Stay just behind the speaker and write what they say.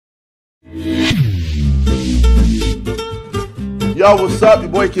Yo, what's up? Your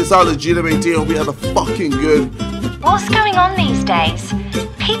boy KSI, legitimate deal. We had a fucking good. What's going on these days?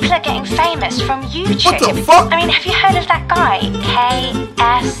 People are getting famous from YouTube. What the fuck? I mean, have you heard of that guy,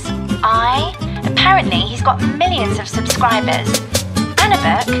 KSI? Apparently, he's got millions of subscribers. And a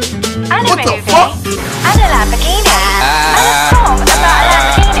book. And a What the movie. fuck? And a Lamborghini. And a song about a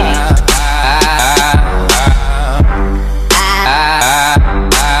Lamborghini.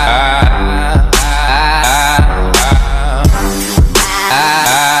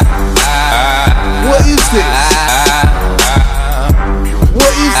 What is this?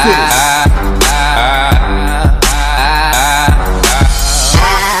 What is this?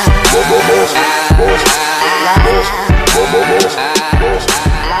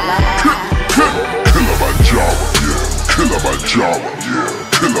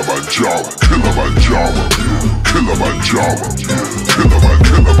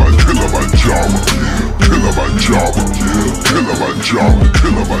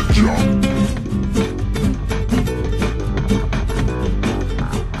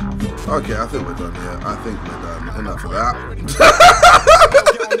 Okay, I think we're done here. I think we're done. Enough of that.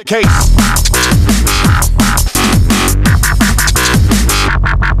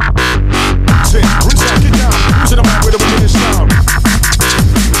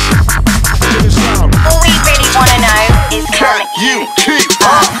 All we really want to know is can you keep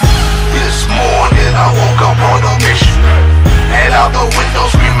up? This morning I woke up on a mission. Head out the window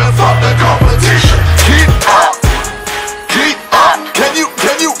screaming fuck the competition. Keep up. Keep up. Can you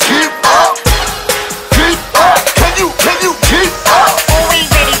keep up? Keep up. Can you keep up? All we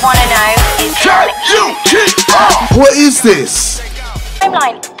really want to know is Can you keep up? What is this?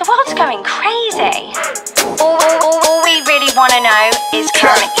 timeline. The world's going crazy. All we really want to know is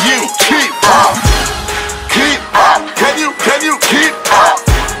Can you keep up? Keep up. Can you keep up?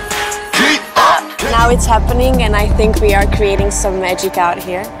 Keep up. Now it's happening, and I think we are creating some magic out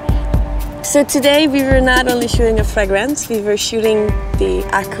here. So today we were not only shooting a fragrance, we were shooting the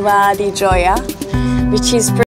Acqua di Gioia, which is